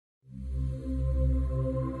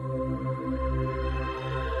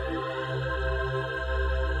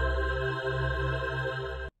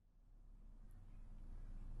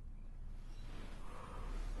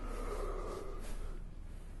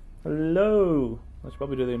Hello! I should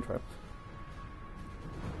probably do the intro.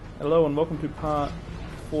 Hello and welcome to part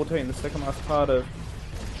 14, the second last part of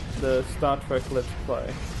the Star Trek Let's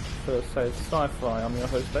Play. So say Sci-Fi, I'm your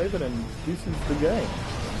host David and this is the game.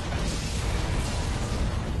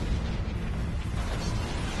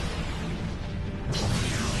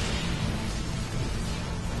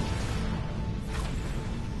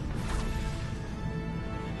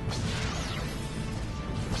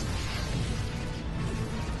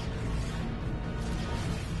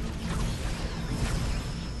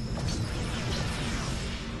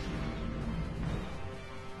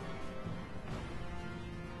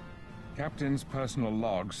 Captain's personal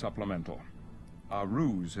log supplemental. Our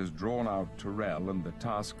ruse has drawn out Tyrell and the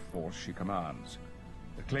task force she commands.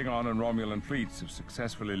 The Klingon and Romulan fleets have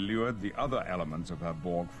successfully lured the other elements of her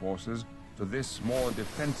Borg forces to this more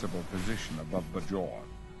defensible position above Bajor.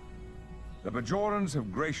 The Bajorans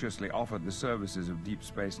have graciously offered the services of Deep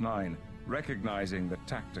Space Nine, recognizing the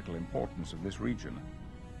tactical importance of this region.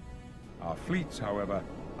 Our fleets, however,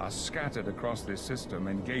 are scattered across this system,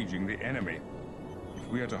 engaging the enemy. If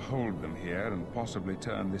we are to hold them here and possibly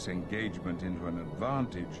turn this engagement into an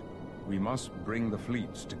advantage, we must bring the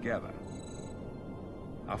fleets together.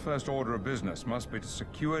 Our first order of business must be to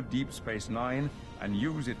secure Deep Space Nine and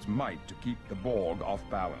use its might to keep the Borg off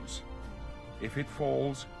balance. If it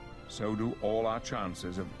falls, so do all our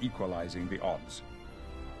chances of equalizing the odds.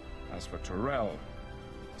 As for Tyrell,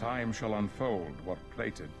 time shall unfold what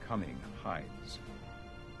plated cunning hides.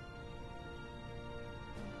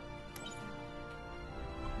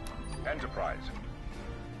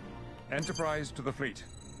 Enterprise to the fleet.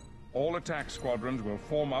 All attack squadrons will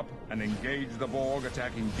form up and engage the Borg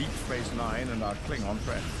attacking Deep Space Nine and our Klingon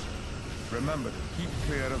friends. Remember to keep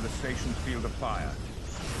clear of the station's field of fire.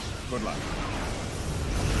 Good luck.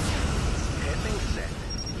 Heading set.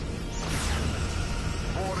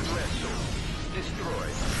 Borg vessel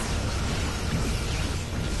destroyed.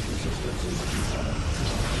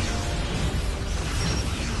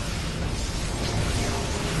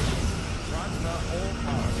 Transfer all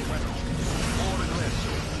power to weapons. Borg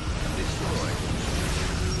vessel destroyed.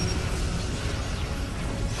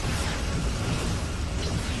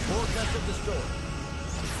 Borg vessel destroyed.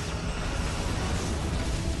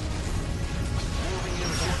 Moving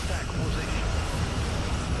into attack position.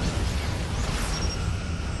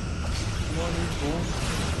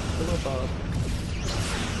 Still above.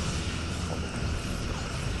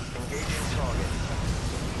 Engaging target.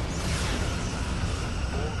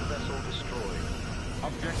 Borg vessel destroyed.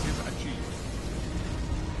 Objective achieved.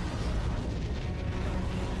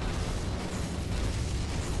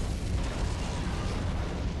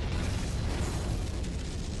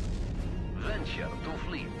 Venture to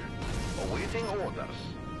fleet. Awaiting orders.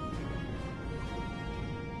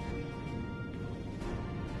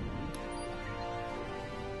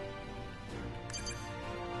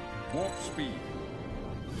 Warp speed.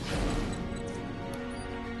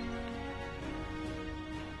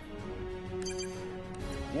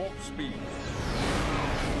 Warp speed.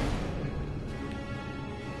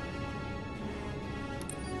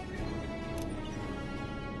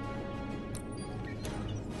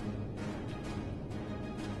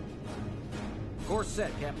 Course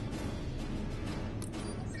set, Captain.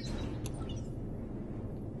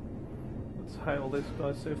 Let's hail this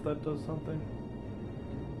guy, see if that does something.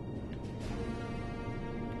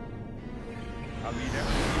 I'll lead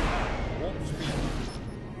everything. Warp speed.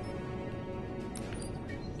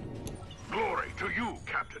 Glory to you,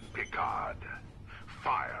 Captain Picard.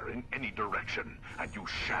 Fire in any direction, and you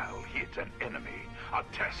shall hit an enemy. A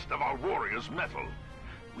test of our warriors' mettle.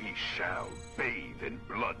 We shall bathe in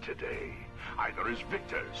blood today, either as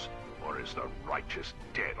victors, or as the righteous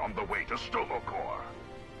dead on the way to Stovokor.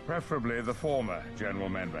 Preferably the former, General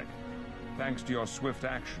Menvek. Thanks to your swift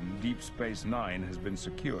action, Deep Space Nine has been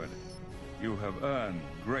secured. You have earned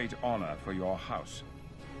great honor for your house.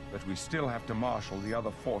 But we still have to marshal the other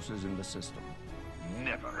forces in the system.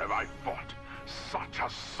 Never have I fought such a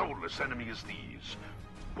soulless enemy as these.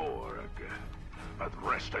 Borg. But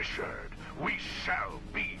rest assured, we shall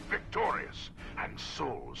be victorious. And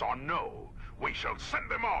souls or no, we shall send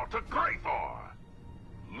them all to Graythor.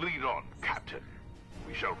 Lead on, Captain.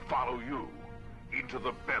 We shall follow you into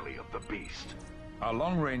the belly of the beast. Our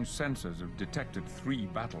long-range sensors have detected 3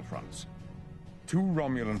 battlefronts. 2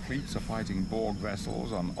 Romulan fleets are fighting Borg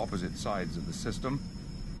vessels on opposite sides of the system,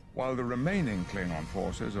 while the remaining Klingon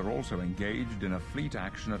forces are also engaged in a fleet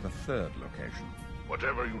action at a 3rd location.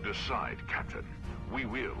 Whatever you decide, Captain, we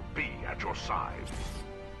will be at your side.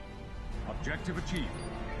 Objective achieved.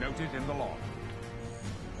 Noted in the log.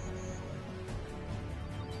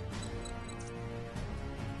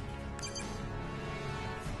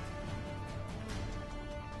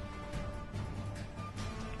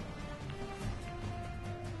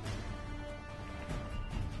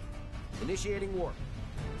 Initiating warp.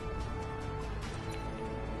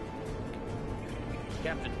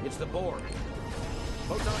 Captain, it's the Borg.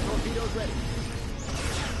 Photon torpedoes ready.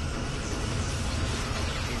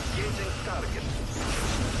 Engaging target.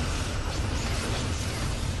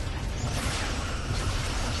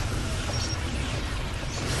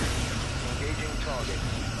 Engaging target.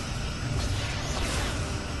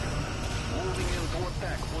 Moving into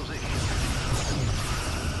attack position.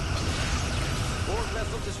 Borg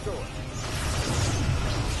vessel destroyed.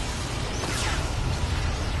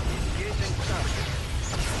 Engaging target.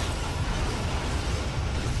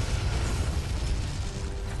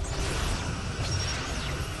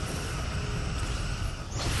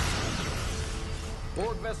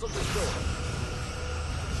 Borg vessel destroyed.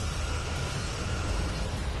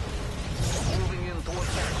 Moving into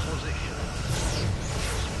attack position.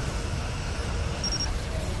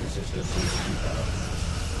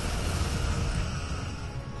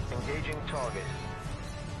 Engaging target.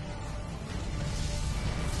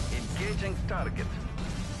 Engaging target.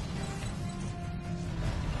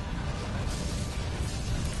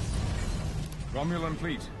 Romulan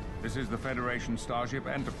fleet, this is the Federation starship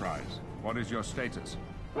Enterprise. What is your status?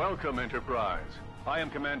 Welcome, Enterprise. I am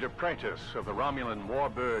Commander Prentice of the Romulan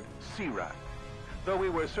warbird Sea-Rat. Though we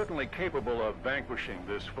were certainly capable of vanquishing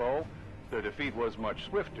this foe, the defeat was much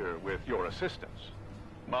swifter with your assistance.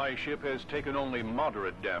 My ship has taken only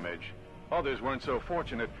moderate damage. Others weren't so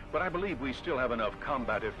fortunate, but I believe we still have enough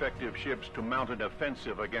combat-effective ships to mount an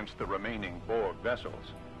offensive against the remaining Borg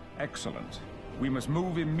vessels. Excellent. We must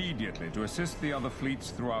move immediately to assist the other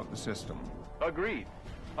fleets throughout the system. Agreed.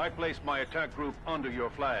 I placed my attack group under your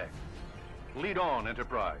flag. Lead on,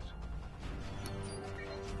 Enterprise.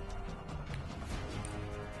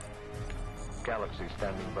 Galaxy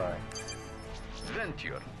standing by.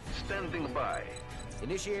 Venture, standing by.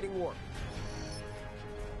 Initiating warp.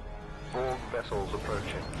 Borg vessels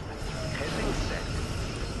approaching. Heading set.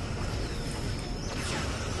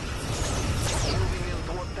 Moving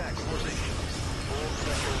into attack position. Borg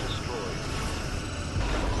vessel destroyed.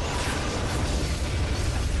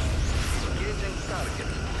 Engaging target.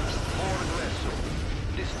 Borg vessel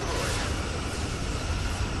destroyed.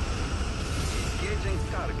 Engaging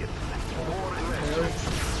target. Borg vessel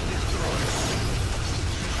destroyed.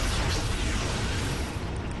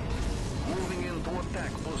 Moving into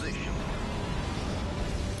attack position.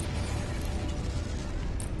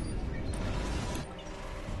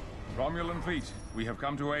 Romulan fleet, we have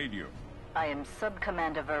come to aid you. I am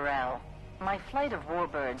Sub-Commander Varel. My flight of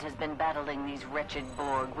warbirds has been battling these wretched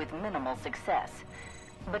Borg with minimal success.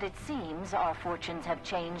 But it seems our fortunes have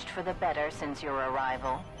changed for the better since your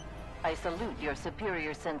arrival. I salute your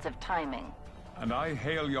superior sense of timing. And I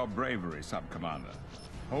hail your bravery, Sub-Commander.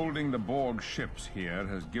 Holding the Borg ships here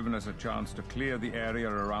has given us a chance to clear the area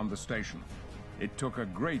around the station. It took a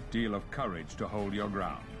great deal of courage to hold your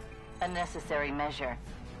ground. A necessary measure,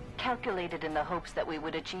 calculated in the hopes that we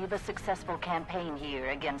would achieve a successful campaign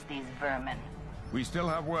here against these vermin. We still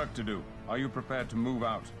have work to do. Are you prepared to move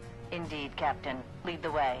out? Indeed, Captain. Lead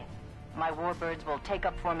the way. My warbirds will take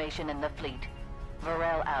up formation in the fleet.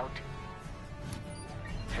 Varel out.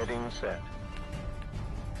 Heading set.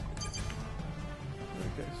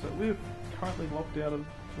 Okay, so we're currently locked out of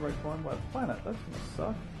direct line by the planet. That's gonna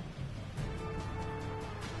suck.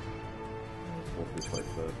 Let's walk this way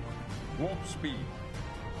first. Warp speed.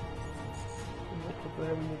 We'll walk up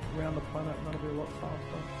there, we'll walk around the planet, and that'll be a lot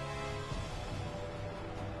faster.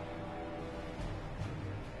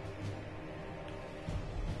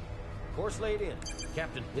 Course laid in.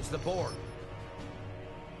 Captain, it's the Borg.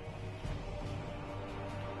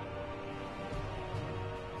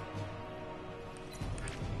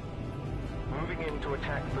 Moving into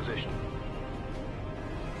attack position.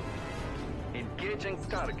 Engaging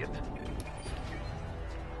target.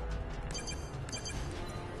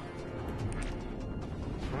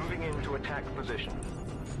 Moving into attack position.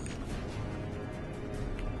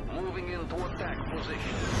 Moving into attack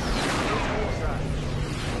position.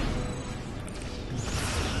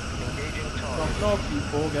 Engaging target. Knock off, you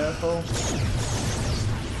Borg asshole.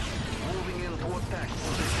 Moving into attack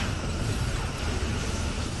position.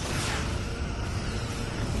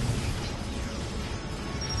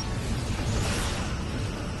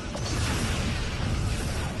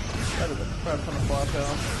 That is a crap ton of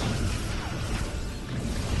firepower.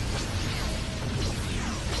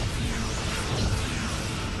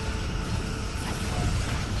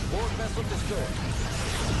 Borg vessel destroyed.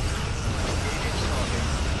 Engaging target.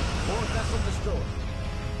 Borg vessel destroyed.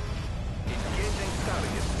 Engaging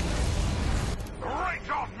target. Right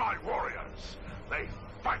on, my warriors! They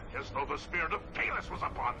fight as though the spirit of Kalis was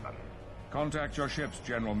upon them. Contact your ships,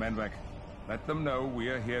 General Menvek. Let them know we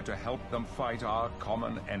are here to help them fight our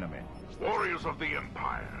common enemy. Warriors of the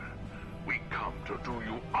Empire, we come to do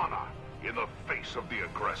you honor in the face of the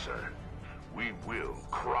aggressor. We will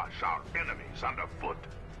crush our enemies underfoot.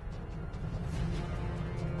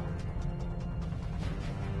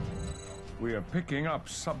 We are picking up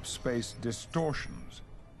subspace distortions.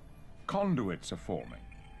 Conduits are forming.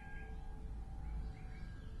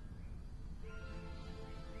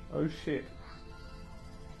 Oh shit.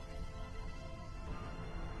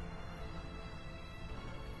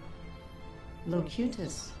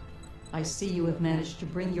 Locutus, I see you have managed to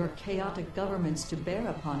bring your chaotic governments to bear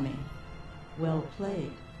upon me. Well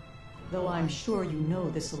played. Though I'm sure you know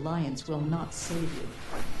this alliance will not save you.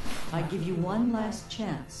 I give you one last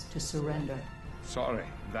chance to surrender. Sorry,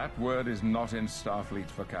 that word is not in Starfleet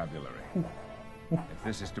vocabulary. If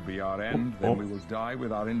this is to be our end, then we will die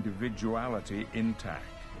with our individuality intact.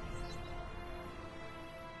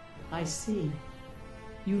 I see.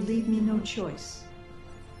 You leave me no choice.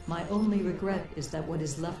 My only regret is that what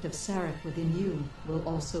is left of Sarek within you will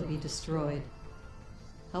also be destroyed.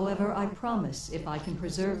 However, I promise if I can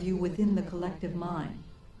preserve you within the collective mind,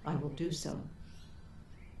 I will do so.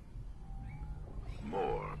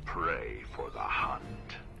 More prey for the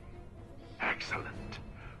hunt. Excellent.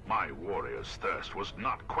 My warrior's thirst was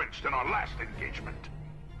not quenched in our last engagement.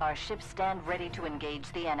 Our ships stand ready to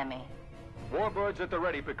engage the enemy. Warbirds at the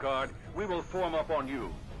ready, Picard. We will form up on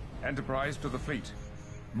you. Enterprise to the fleet.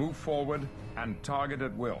 Move forward and target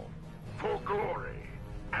at will. For glory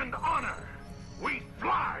and honor, we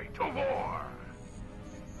fly to war!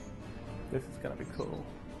 This is gonna be cool.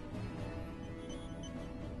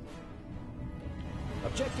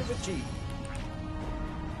 Objective achieved.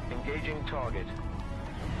 Engaging target.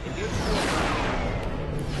 Engage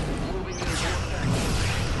moving in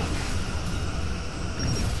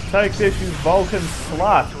Take this, you Vulcan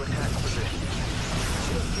slut! To attack position.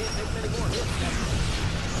 Can't take many more hits,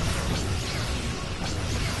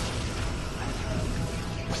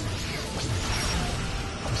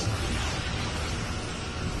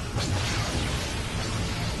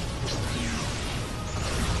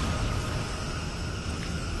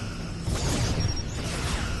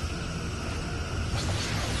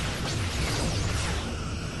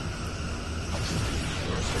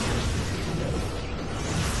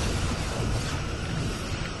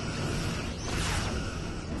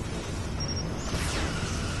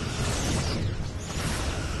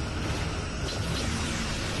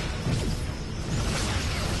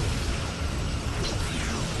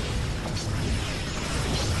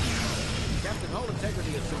 Captain. Hull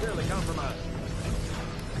integrity is severely compromised.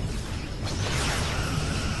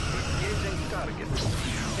 Engaging target.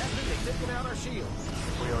 Captain, they've taken out our shields.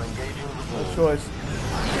 We are engaging the No choice.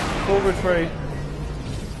 Full retreat.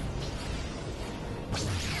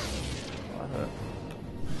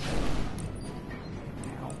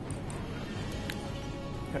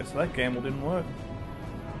 Okay, so that gamble didn't work.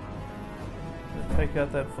 Let's take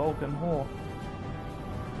out that Vulcan whore.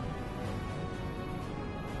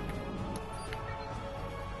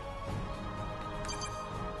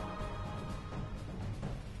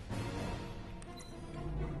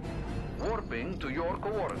 warping to your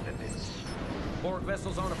coordinates. Borg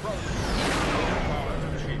vessels on approach. Power to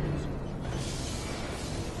the shields.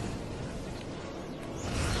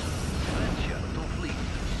 Attention to fleet.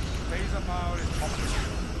 Phaser power is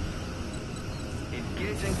operational.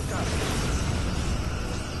 Engaging target.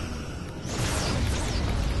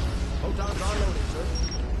 Photons are loaded, sir.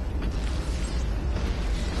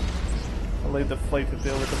 I'll leave the fleet to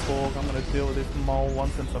deal with the Borg. I'm gonna deal with this mole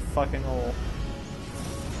once and for fucking all.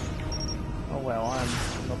 Oh well, I'm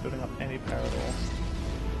not building up any power at all.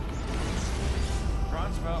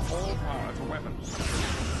 Transfer all power to weapons.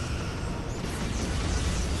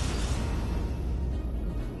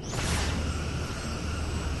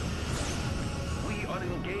 We are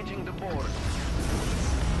engaging the Borg.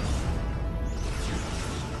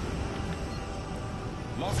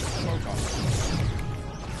 Lost photons.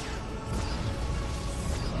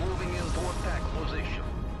 Moving into attack position.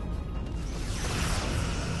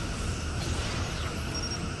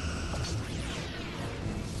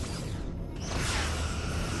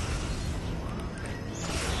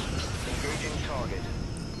 Engaging target.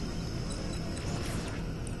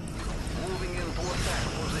 Moving into attack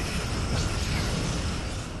position.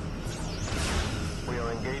 We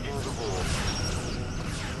are engaging the Borg.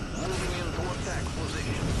 Moving into attack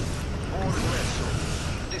position. Borg vessel.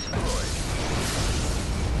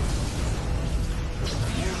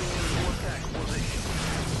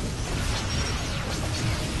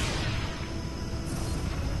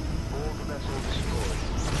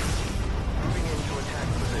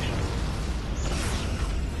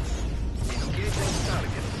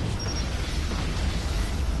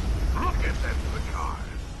 send the cars,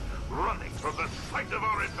 running from the sight of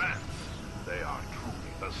our advance. They are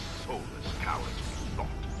truly the soulless cowards we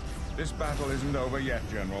thought. This battle isn't over yet,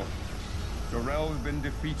 General. Dorell's been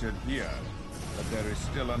defeated here, but there is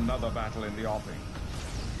still another battle in the offing.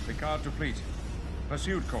 Picard to fleet.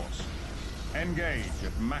 Pursuit course. Engage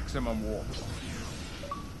at maximum warp.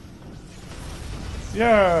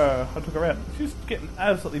 Yeah, I took her out. She's getting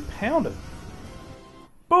absolutely pounded.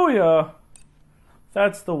 Booyah!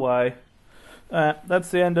 That's the way.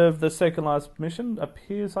 That's the end of the second last mission.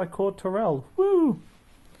 Appears I caught Terrell. Woo!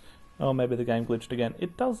 Oh, maybe the game glitched again.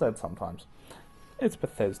 It does that sometimes. It's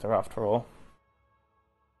Bethesda after all.